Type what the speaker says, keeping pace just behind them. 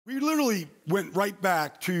literally went right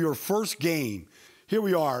back to your first game. Here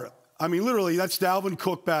we are. I mean, literally, that's Dalvin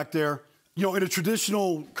Cook back there. You know, in a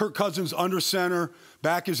traditional Kirk Cousins under center,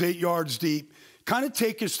 back is 8 yards deep. Kind of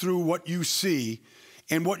take us through what you see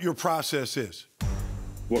and what your process is.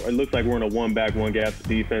 Well, it looks like we're in a one-back, one-gap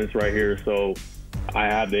defense right here, so I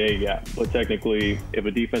have the A-gap. But technically, if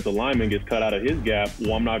a defensive lineman gets cut out of his gap,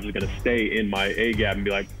 well, I'm not just going to stay in my A-gap and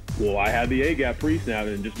be like, well, I had the A-gap pre-snap,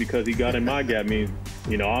 and just because he got in my gap means,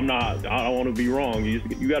 you know, I don't want to be wrong. You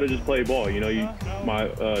got to just play ball. You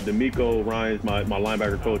know, D'Amico Ryans, my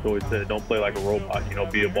linebacker coach, always said, don't play like a robot, you know,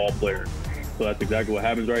 be a ball player. So that's exactly what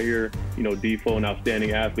happens right here. You know, Defoe, an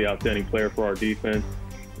outstanding athlete, outstanding player for our defense.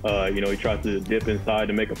 You know, he tries to dip inside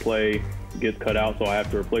to make a play, gets cut out, so I have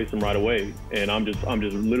to replace him right away. And I'm just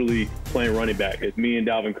literally playing running back. It's me and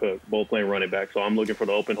Dalvin Cook both playing running back, so I'm looking for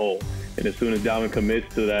the open hole. And as soon as Dalvin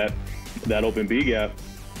commits to that open B gap,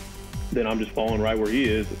 then I'm just falling right where he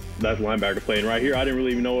is. That's linebacker playing right here. I didn't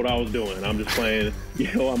really even know what I was doing. I'm just playing,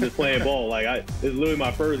 you know, I'm just playing ball. Like it's literally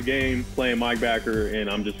my first game playing Mike backer, and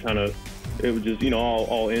I'm just kind of, it was just, you know,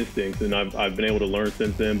 all instincts, and I've been able to learn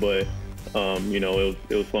since then. But you know,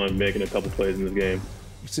 it was fun making a couple plays in this game.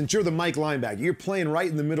 Since you're the Mike linebacker, you're playing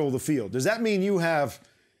right in the middle of the field. Does that mean you have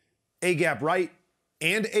A-gap right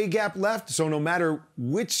and A-gap left? So no matter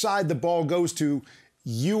which side the ball goes to,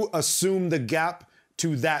 you assume the gap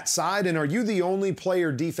to that side? And are you the only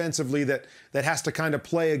player defensively that has to kind of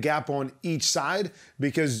play a gap on each side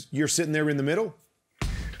because you're sitting there in the middle?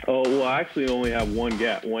 Oh, well, I actually only have one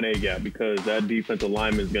A-gap, because that defensive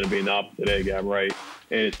lineman is going to be in the opposite A-gap, right?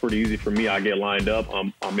 And it's pretty easy for me. I get lined up.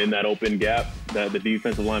 I'm in that open gap that the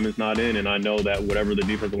defensive lineman's not in, and I know that whatever the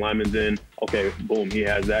defensive lineman's in, okay, boom, he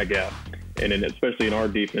has that gap. And then especially in our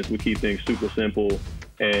defense, we keep things super simple,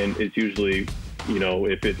 and it's usually, you know,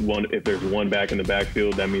 if there's one back in the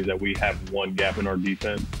backfield, that means that we have one gap in our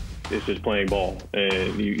defense. It's just playing ball,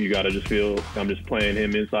 and you got to just feel I'm just playing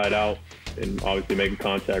him inside out, and obviously making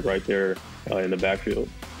contact right there in the backfield.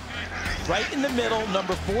 Right in the middle,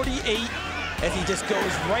 number 48, as he just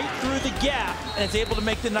goes right through the gap and is able to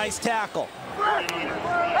make the nice tackle.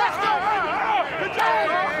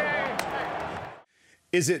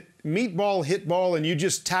 Is it meet ball, hit ball, and you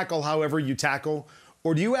just tackle however you tackle?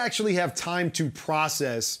 Or do you actually have time to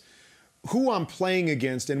process who I'm playing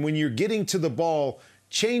against, and when you're getting to the ball,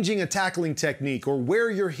 changing a tackling technique or where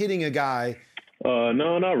you're hitting a guy?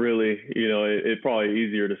 No, not really. You know, it's probably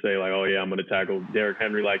easier to say, like, oh, yeah, I'm going to tackle Derrick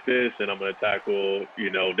Henry like this, and I'm going to tackle, you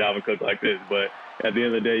know, Dalvin Cook like this. But at the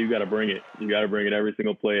end of the day, you got to bring it. You got to bring it every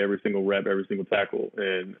single play, every single rep, every single tackle.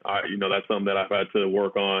 And, you know, that's something that I've had to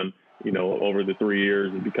work on, you know, over the 3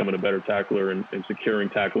 years, and becoming a better tackler and securing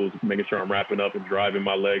tackles, making sure I'm wrapping up and driving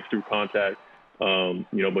my legs through contact. You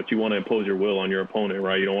know, but you want to impose your will on your opponent,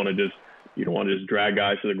 right? You don't want to just drag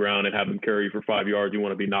guys to the ground and have them carry you for 5 yards. You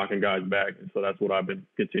want to be knocking guys back. And so that's what I've been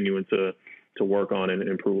continuing to work on and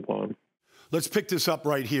improve upon. Let's pick this up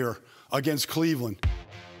right here against Cleveland.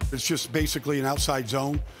 It's just basically an outside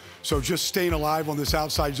zone. So just staying alive on this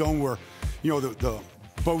outside zone where, you know,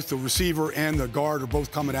 both the receiver and the guard are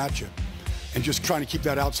both coming at you, and just trying to keep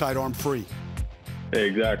that outside arm free.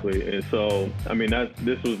 Exactly. And so, I mean,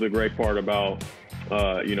 this was the great part about,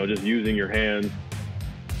 you know, just using your hands.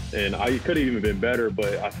 And I could have even been better,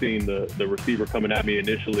 but I seen the receiver coming at me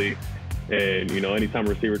initially. And, you know, anytime a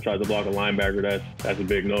receiver tries to block a linebacker, that's a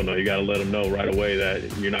big no-no. You got to let them know right away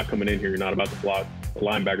that you're not coming in here. You're not about to block a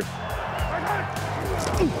linebacker.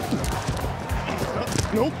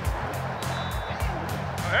 Nope.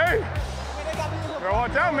 Hey, you better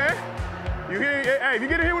watch out, man. Hey, if you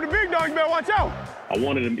get hit with a big dog, you better watch out. I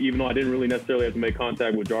wanted him, even though I didn't really necessarily have to make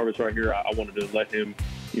contact with Jarvis right here, I wanted to let him,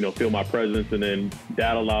 you know, feel my presence, and then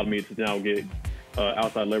that allowed me to now get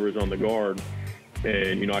outside leverage on the guard.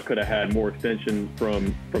 And, you know, I could have had more extension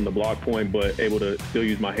from the block point, but able to still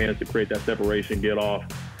use my hands to create that separation, get off,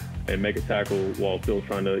 and make a tackle while still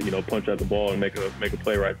trying to, you know, punch at the ball and make a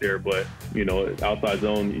play right there. But, you know, outside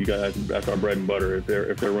zone, that's our bread and butter. If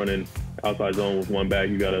they're running outside zone with one back,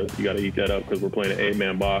 you gotta eat that up, because we're playing an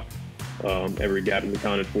 8-man box. Every gap is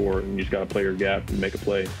accounted for, and you just gotta play your gap and make a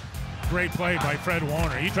play. Great play by Fred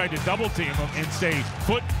Warner. He tried to double team him and stay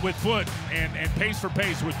foot with foot and pace for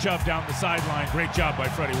pace with Chubb down the sideline. Great job by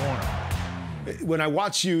Freddie Warner. When I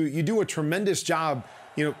watch you, you do a tremendous job.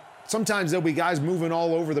 You know, sometimes there'll be guys moving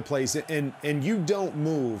all over the place, and you don't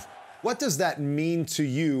move. What does that mean to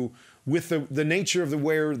you with the nature of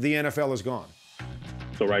where the NFL has gone?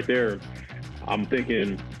 So right there, I'm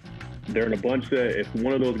thinking they're in a bunch that if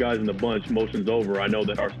one of those guys in the bunch motions over, I know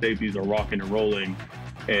that our safeties are rocking and rolling,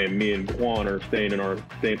 and me and Quan are staying in our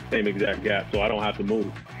same exact gap, so I don't have to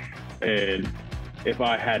move. And if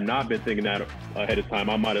I had not been thinking that ahead of time,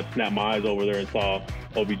 I might have snapped my eyes over there and saw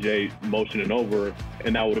OBJ motioning over,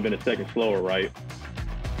 and that would have been a second slower, right?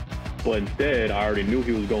 But instead, I already knew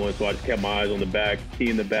he was going, so I just kept my eyes on the back, key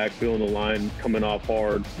in the back, feeling the line coming off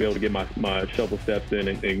hard, be able to get my shuffle steps in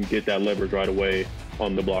and get that leverage right away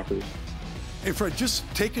on the blockers. Hey, Fred, just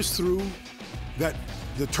take us through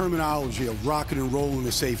the terminology of rocking and rolling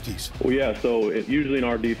the safeties. Well, yeah, so usually in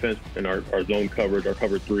our defense, in our zone coverage, our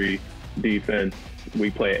cover 3 defense, we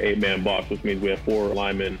play an 8-man box, which means we have 4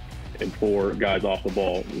 linemen and 4 guys off the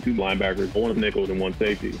ball, 2 linebackers, 1 of nickels, and 1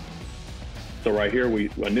 safety. So right here,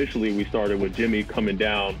 initially we started with Jimmy coming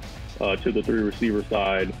down to the 3 receiver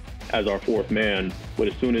side as our 4th man. But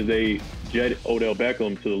as soon as they jet Odell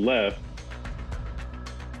Beckham to the left,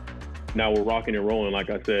 now we're rocking and rolling, like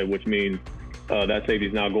I said, which means that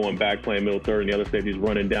safety's now going back, playing middle third, and the other safety's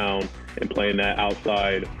running down and playing that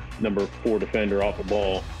outside number 4 defender off the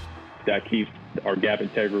ball. That keeps our gap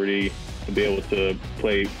integrity to be able to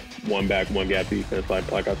play 1 back, 1 gap defense,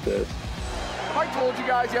 like I said. I told you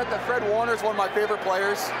guys yet that Fred Warner is one of my favorite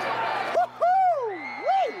players.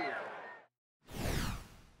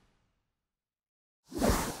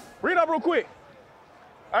 Read up real quick.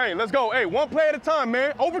 Hey, let's go. Hey, 1 play at a time,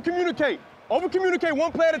 man. Over-communicate. Over-communicate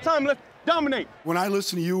 1 play at a time. Let's dominate. When I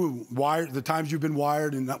listen to you, the times you've been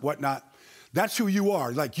wired and whatnot, that's who you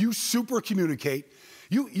are. Like, you super communicate.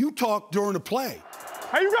 You talk during the play.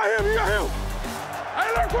 Hey, you got him. You got him.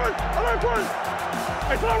 Hey, learn quick. I learn quick.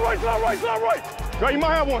 Hey, slide right, slide right, slide right. Girl, you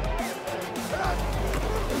might have one.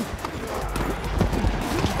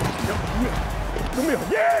 Come here.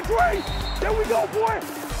 Yeah, Trey. There we go, boy.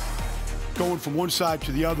 Going from one side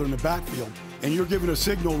to the other in the backfield, and you're giving a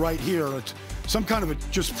signal right here. It's some kind of a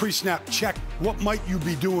just pre-snap check. What might you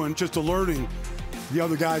be doing, just alerting the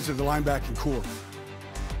other guys at the linebacking core?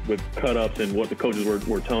 With cut-ups and what the coaches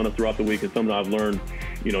were telling us throughout the week, and something I've learned,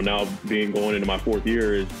 now going into my 4th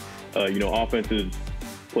year is, offenses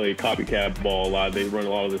play copycat ball a lot. They run a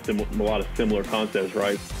lot of similar concepts,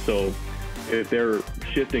 right? So if they're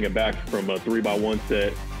shifting it back from a 3-by-1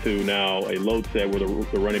 set to now a load set where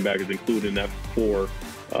the running back is included in that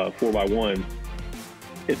 4-by-1,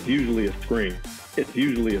 it's usually a screen. It's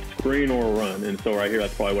usually a screen or a run. And so right here,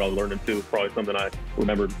 that's probably what I was learning too. Probably something I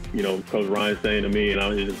remember, Coach Ryan saying to me, and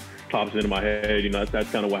it just pops into my head.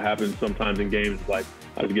 That's kind of what happens sometimes in games. Like,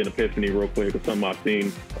 I just get an epiphany real quick of something I've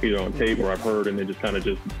seen either on tape or I've heard, and then just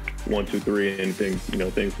 1, 2, 3, and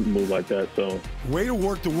things move like that. So, way to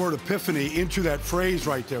work the word epiphany into that phrase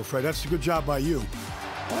right there, Fred. That's a good job by you.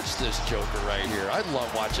 Watch this joker right here. I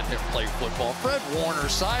love watching him play football. Fred Warner,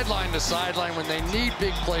 sideline to sideline when they need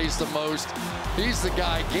big plays the most. He's the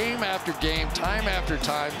guy game after game, time after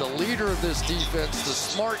time, the leader of this defense, the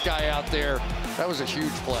smart guy out there. That was a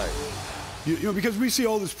huge play. Because we see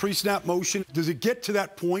all this pre-snap motion, does it get to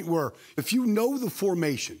that point where if you know the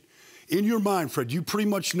formation, in your mind, Fred, you pretty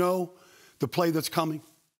much know the play that's coming?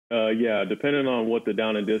 Yeah, depending on what the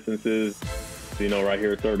down and distance is, right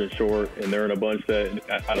here, 3rd and short, and they're in a bunch set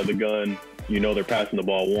out of the gun, they're passing the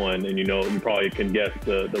ball 1, and you probably can guess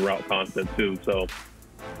the route concept too. So,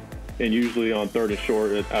 and usually on 3rd and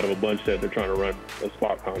short, out of a bunch set, they're trying to run a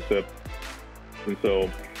spot concept. And so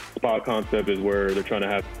spot concept is where they're trying to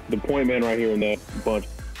have the point man right here in that bunch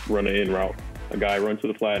run an in route. A guy run to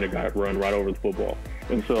the flat and a guy run right over the football.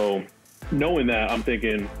 And so knowing that, I'm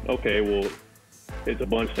thinking, okay, well, it's a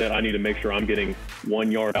bunch that I need to make sure I'm getting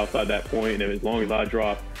 1 yard outside that point. And as long as I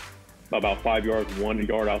drop about 5 yards, 1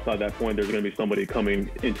 yard outside that point, there's going to be somebody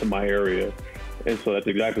coming into my area. And so that's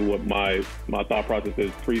exactly what my thought process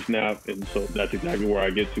is pre-snap. And so that's exactly where I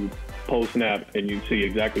get to post-snap, and you see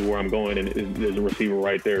exactly where I'm going, and there's a receiver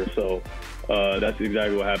right there. So that's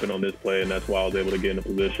exactly what happened on this play, and that's why I was able to get in a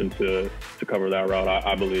position to cover that route,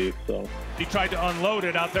 I believe. So he tried to unload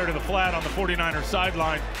it out there to the flat on the 49ers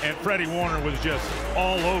sideline, and Freddie Warner was just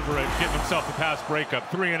all over it, getting himself a pass breakup.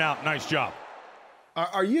 3 and out. Nice job.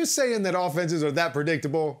 Are you saying that offenses are that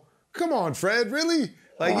predictable? Come on, Fred, really?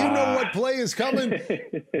 Like, you know what play is coming?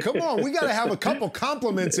 Come on, we got to have a couple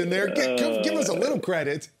compliments in there. Give us a little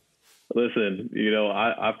credit. Listen,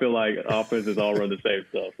 I feel like offenses all run the same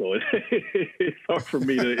stuff, so it's hard for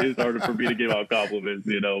me to give out compliments,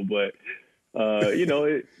 but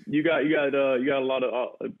you got a lot of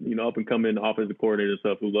up and coming offensive coordinators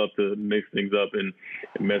stuff who love to mix things up and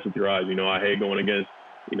mess with your eyes. I hate going against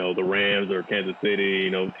the Rams or Kansas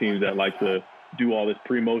City, teams that like to do all this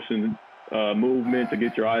pre-motion movement to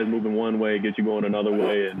get your eyes moving one way, get you going another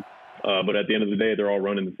way, and but at the end of the day, they're all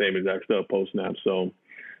running the same exact stuff post snap. So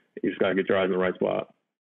you just gotta get your eyes in the right spot.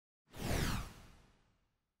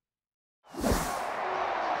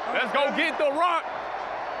 Let's go get the rock.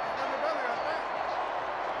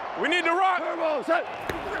 We need to rock.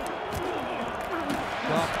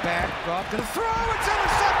 Goff back, Goff to the throw. It's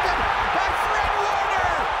intercepted by Fred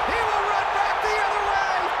Warner. He will run back the other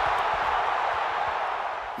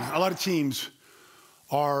way. A lot of teams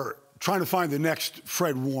are trying to find the next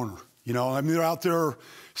Fred Warner. You know, I mean, they're out there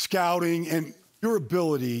scouting, and your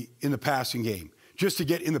ability in the passing game, just to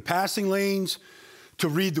get in the passing lanes, to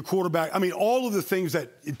read the quarterback. I mean, all of the things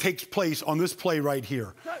that it takes place on this play right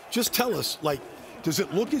here. Just tell us, like, does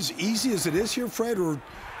it look as easy as it is here, Fred, or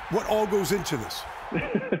what all goes into this?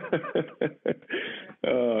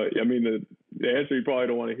 I mean, the answer you probably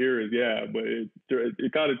don't want to hear is yeah, but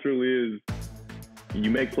it kind of truly is. You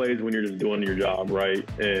make plays when you're just doing your job, right?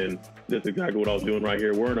 And that's exactly what I was doing right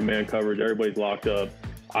here. We're in a man coverage. Everybody's locked up.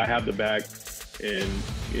 I have the back. And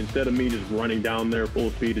instead of me just running down there full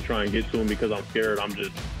speed to try and get to him because I'm scared,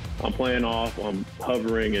 I'm playing off, I'm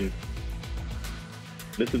hovering, and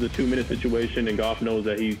this is a 2-minute situation, and Goff knows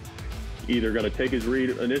that he's either got to take his read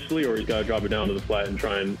initially or he's got to drop it down to the flat and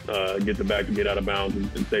try and get the back to get out of bounds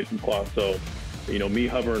and save some clock. So, you know, me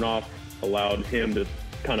hovering off allowed him to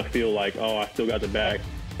kind of feel like, oh, I still got the back,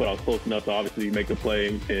 but I was close enough to obviously make the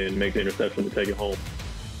play and make the interception to take it home.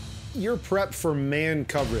 Your prep for man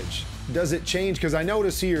coverage, does it change? Because I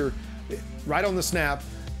notice here, right on the snap,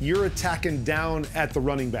 you're attacking down at the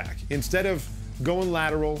running back. Instead of going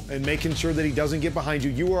lateral and making sure that he doesn't get behind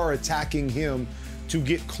you, you are attacking him to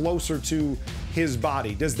get closer to his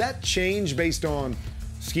body. Does that change based on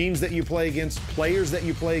schemes that you play against, players that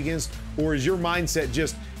you play against, or is your mindset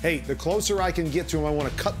just, hey, the closer I can get to him, I want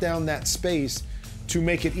to cut down that space to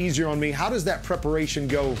make it easier on me? How does that preparation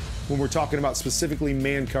go when we're talking about specifically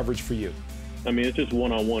man coverage for you? I mean, it's just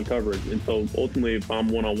one-on-one coverage. And so ultimately, if I'm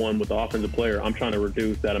one-on-one with the offensive player, I'm trying to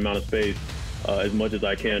reduce that amount of space as much as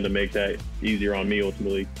I can to make that easier on me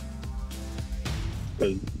ultimately.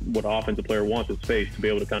 Because what an offensive player wants is space to be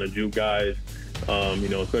able to kind of juke guys, you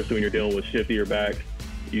know, especially when you're dealing with shiftier backs.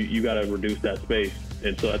 You got to reduce that space.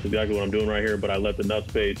 And so that's exactly what I'm doing right here. But I left enough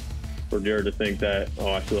space for Jared to think that,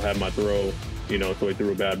 oh, I still have my throw, you know, so he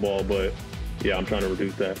threw a bad ball. But, yeah, I'm trying to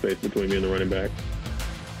reduce that space between me and the running back.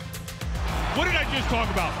 What did I just talk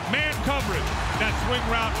about? Man coverage. That swing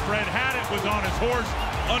route, Fred had it, was on his horse,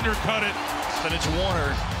 undercut it. But it's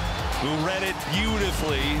Warner who read it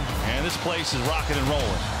beautifully, and this place is rocking and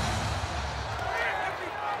rolling.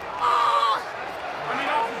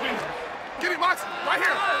 Give me box right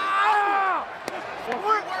here.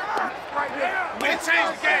 Right here. We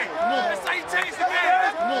change the game. That's how you change the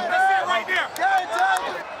game. That's it right there. Game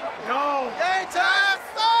time. No. Game time.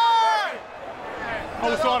 I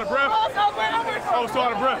was so out of breath. I was so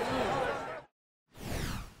out of breath.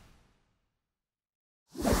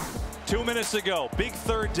 2 minutes to go. Big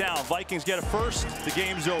third down. Vikings get a first. The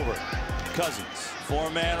game's over. Cousins,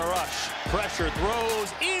 4-man rush. Pressure,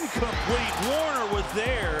 throws, incomplete. Warner was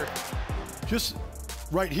there. Just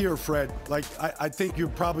right here, Fred, like I think you're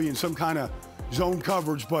probably in some kind of zone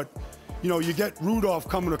coverage, but, you know, you get Rudolph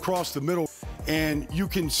coming across the middle, and you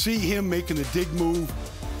can see him making a dig move.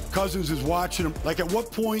 Cousins is watching him. Like, at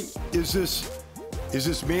what point is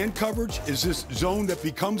this man coverage? Is this zone that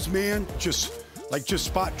becomes man? Just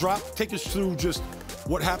spot drop? Take us through just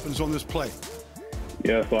what happens on this play.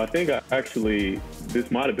 Yeah, so I think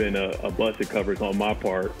this might have been a busted coverage on my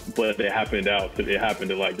part, but it happened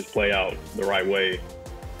to like just play out the right way.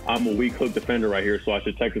 I'm a weak hook defender right here, so I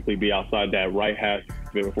should technically be outside that right hash.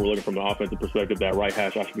 If we're looking from the offensive perspective, that right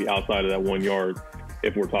hash, I should be outside of that 1 yard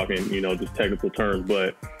if we're talking, you know, just technical terms.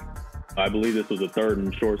 But I believe this was a 3rd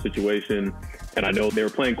and short situation, and I know they were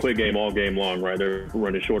playing quick game all game long, right? They're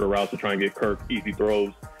running shorter routes to try and get Kirk easy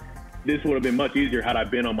throws. This would have been much easier had I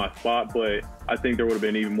been on my spot, but I think there would have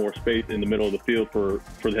been even more space in the middle of the field for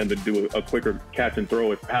them to do a quicker catch and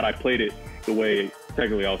throw had I played it the way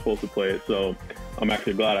technically I was supposed to play it. So I'm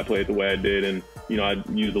actually glad I played it the way I did. And, you know, I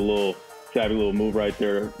used a little savvy little move right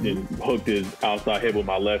there and hooked his outside hip with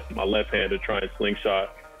my left hand to try and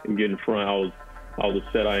slingshot and get in front. I was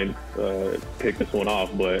upset I didn't pick this one off,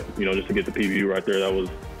 but, you know, just to get the PBU right there, that was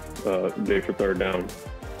big for 3rd down.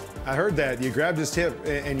 I heard that. You grabbed his hip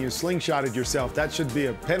and you slingshotted yourself. That should be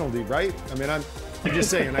a penalty, right? I mean, I'm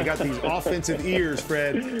just saying, I got these offensive ears,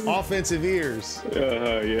 Fred. Offensive ears.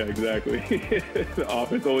 Yeah, exactly. The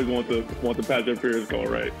offense always wants the pass interference call,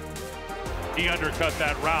 right? He undercut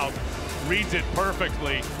that route, reads it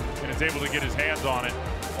perfectly, and is able to get his hands on it.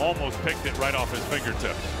 Almost picked it right off his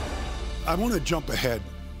fingertip. I want to jump ahead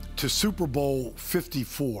to Super Bowl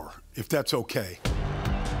 54, if that's okay.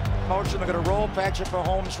 Motion, they're going to roll, patch it for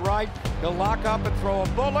Holmes right. He'll lock up and throw a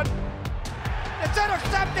bullet. It's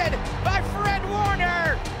intercepted by Fred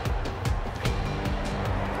Warner.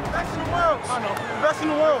 Best in the world. I know. Best in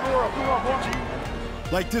the world. Come on,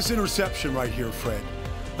 boy. Like this interception right here, Fred.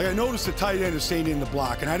 Like I noticed the tight end is staying in the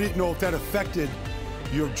block, and I didn't know if that affected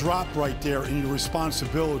your drop right there and your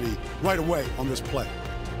responsibility right away on this play.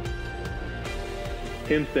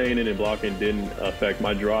 Him staying in and blocking didn't affect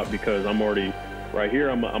my drop because I'm already right here.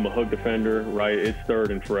 I'm a hook defender, right? It's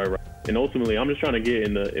third and forever. And ultimately, I'm just trying to get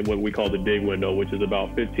in what we call the dig window, which is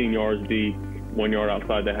about 15 yards deep, 1 yard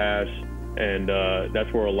outside the hash. And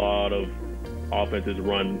that's where a lot of offenses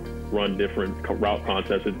run different route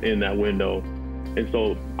concepts in that window. And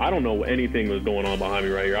so I don't know anything that's going on behind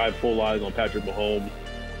me right here. I have full eyes on Patrick Mahomes.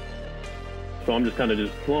 So I'm just kind of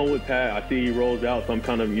just flowing with Pat. I see he rolls out, so I'm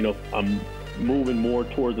kind of, I'm moving more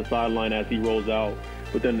towards the sideline as he rolls out.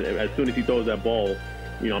 But then as soon as he throws that ball,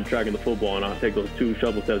 I'm tracking the football, and I take those 2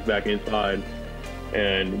 shovel steps back inside,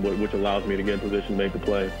 and which allows me to get in position to make the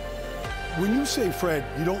play. When you say, Fred,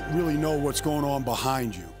 you don't really know what's going on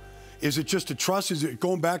behind you, is it just a trust? Is it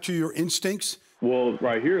going back to your instincts? Well,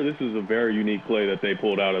 right here, this is a very unique play that they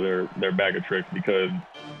pulled out of their bag of tricks because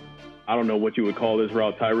I don't know what you would call this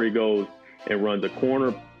route. Tyree goes and runs a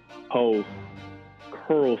corner post,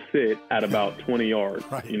 curl sit at about 20 yards.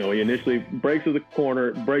 Right. He initially breaks to the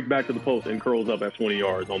corner, breaks back to the post, and curls up at 20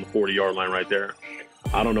 yards on the 40-yard line right there.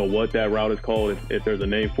 I don't know what that route is called, if there's a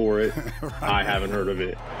name for it. Right. I haven't heard of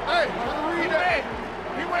it. Hey,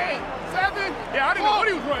 he went 7. Yeah, I didn't know what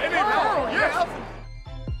he was running. It ain't curl, yes.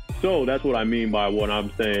 So that's what I mean by what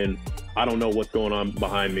I'm saying. I don't know what's going on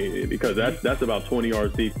behind me because that's about 20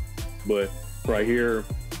 yards deep. But right here,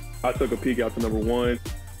 I took a peek out to number 1.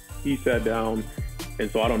 He sat down,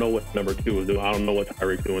 and so I don't know what number 2 is doing. I don't know what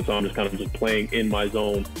Tyreek's doing. So I'm just kind of just playing in my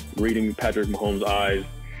zone, reading Patrick Mahomes' eyes,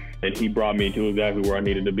 and he brought me to exactly where I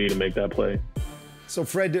needed to be to make that play. So,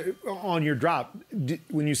 Fred, on your drop,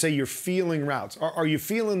 when you say you're feeling routes, are you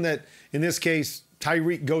feeling that, in this case,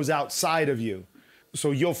 Tyreek goes outside of you,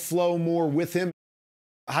 so you'll flow more with him?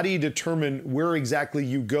 How do you determine where exactly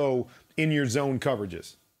you go in your zone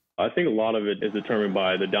coverages? I think a lot of it is determined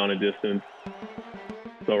by the down and distance.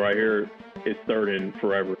 So right here, it's third and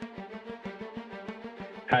forever.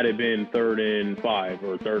 Had it been 3rd and 5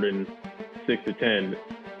 or 3rd and 6 to 10,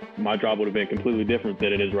 my drop would have been completely different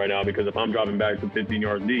than it is right now because if I'm dropping back to 15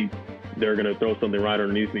 yards deep, they're going to throw something right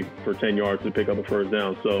underneath me for 10 yards to pick up a first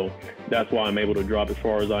down. So that's why I'm able to drop as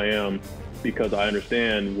far as I am because I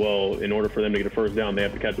understand, well, in order for them to get a first down, they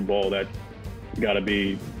have to catch a ball that's got to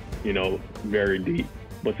be, very deep.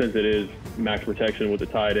 But since it is max protection with the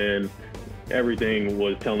tight end, everything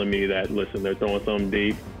was telling me that, listen, they're throwing something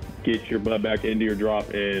deep. Get your butt back into your drop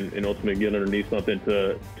and ultimately get underneath something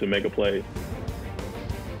to make a play.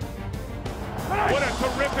 What a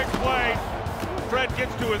terrific play. Fred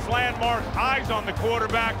gets to his landmark, eyes on the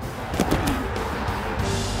quarterback.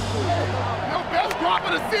 Best drop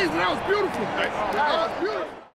of the season. That was beautiful. That was beautiful.